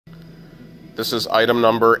This is item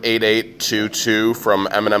number 8822 from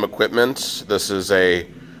M&M Equipment. This is a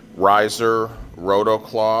Reiser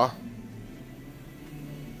Rotoclaw.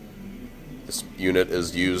 This unit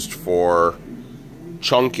is used for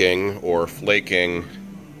chunking or flaking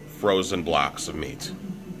frozen blocks of meat.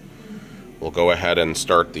 We'll go ahead and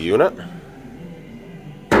start the unit.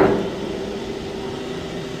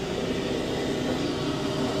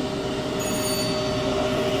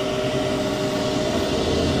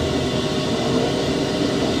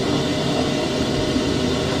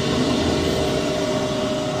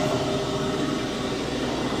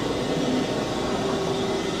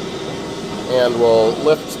 And we'll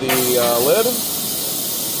lift the lid.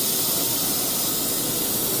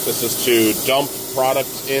 This is to dump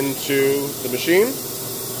product into the machine.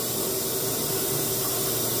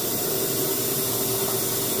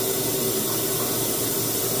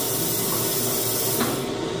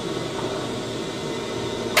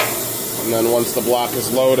 And then once the block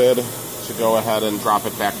is loaded, to go ahead and drop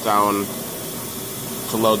it back down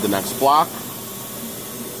to load the next block.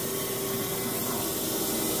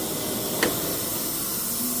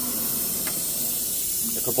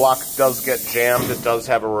 If the block does get jammed, it does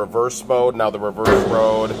have a reverse mode. Now the reverse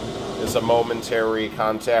mode is a momentary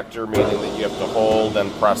contactor, meaning that you have to hold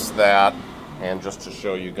and press that. And just to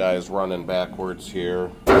show you guys running backwards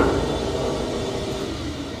here.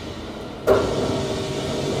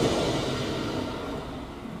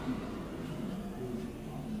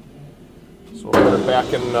 So we'll put it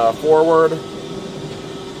back and forward.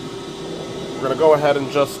 We're going to go ahead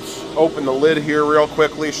and just open the lid here real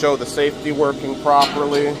quickly, show the safety working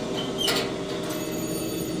properly.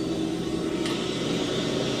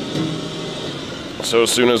 So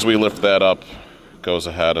as soon as we lift that up, it goes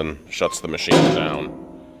ahead and shuts the machine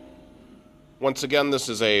down. Once again, this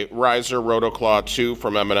is a Reiser Rotoclaw 2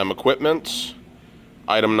 from M&M Equipment,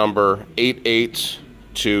 item number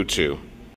 8822.